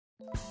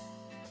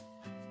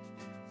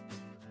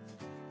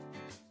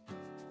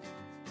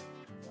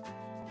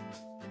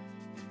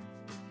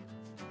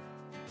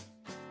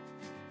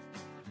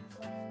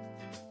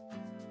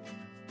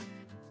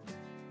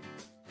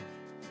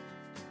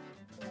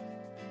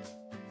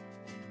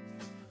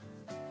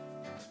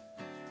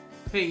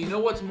Hey, you know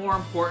what's more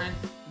important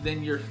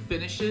than your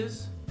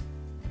finishes?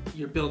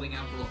 Your building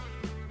envelope.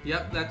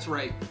 Yep, that's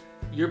right.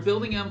 Your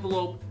building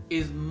envelope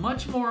is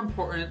much more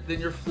important than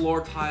your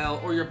floor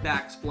tile or your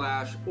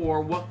backsplash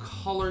or what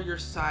color your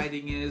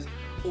siding is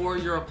or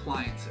your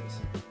appliances.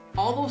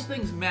 All those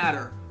things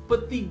matter,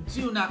 but they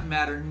do not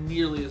matter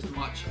nearly as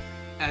much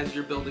as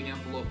your building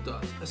envelope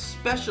does,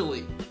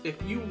 especially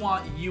if you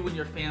want you and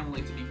your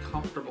family to be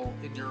comfortable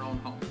in your own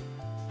home.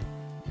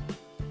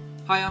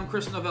 Hi, I'm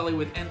Chris Novelli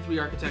with N3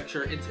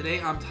 Architecture, and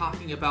today I'm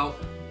talking about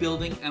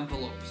building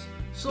envelopes.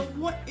 So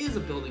what is a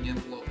building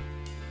envelope?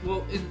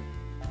 Well,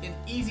 in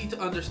easy to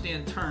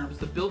understand terms,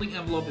 the building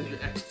envelope is your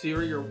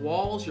exterior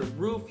walls, your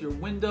roof, your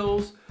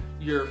windows,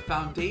 your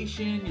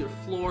foundation, your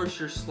floors,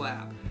 your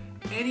slab.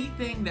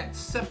 Anything that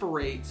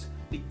separates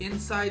the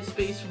inside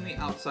space from the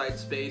outside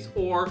space,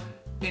 or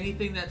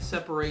anything that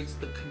separates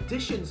the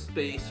conditioned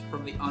space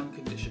from the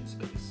unconditioned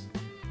space.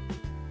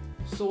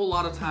 So a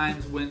lot of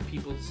times when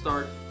people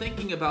start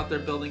thinking about their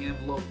building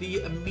envelope,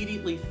 they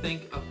immediately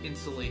think of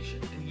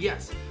insulation. And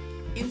yes,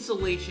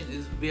 insulation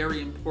is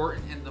very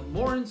important, and the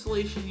more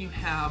insulation you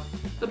have,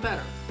 the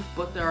better.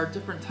 But there are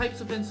different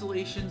types of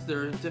insulations,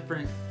 there are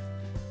different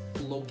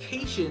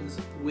locations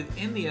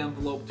within the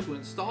envelope to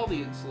install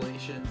the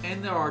insulation,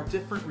 and there are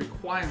different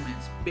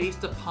requirements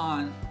based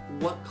upon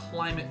what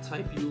climate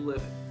type you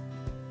live in.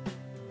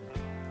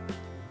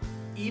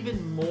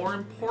 Even more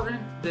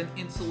important than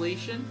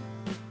insulation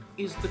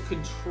is the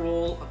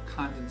control of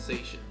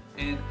condensation.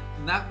 And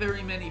not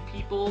very many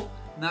people,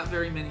 not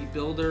very many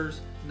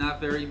builders, not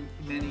very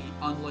many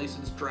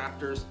unlicensed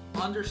drafters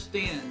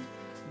understand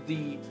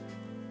the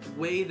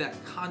way that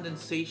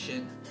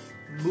condensation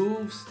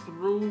moves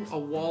through a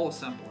wall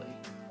assembly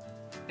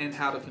and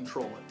how to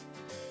control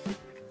it.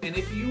 And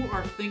if you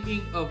are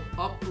thinking of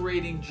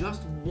upgrading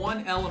just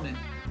one element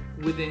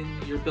within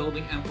your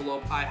building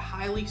envelope, I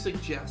highly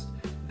suggest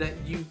that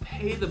you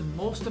pay the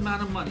most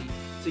amount of money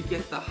to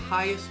get the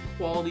highest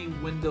quality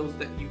windows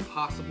that you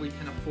possibly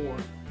can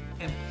afford.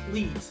 And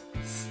please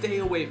stay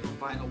away from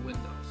vinyl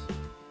windows.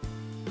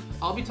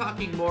 I'll be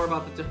talking more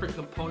about the different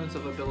components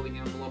of a building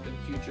envelope in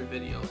future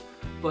videos,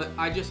 but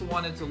I just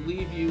wanted to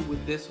leave you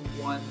with this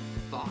one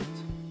thought.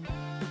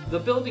 The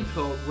building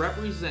code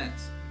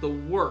represents the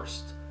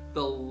worst,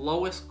 the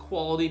lowest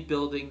quality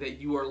building that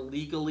you are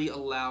legally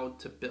allowed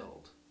to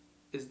build.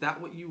 Is that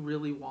what you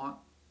really want?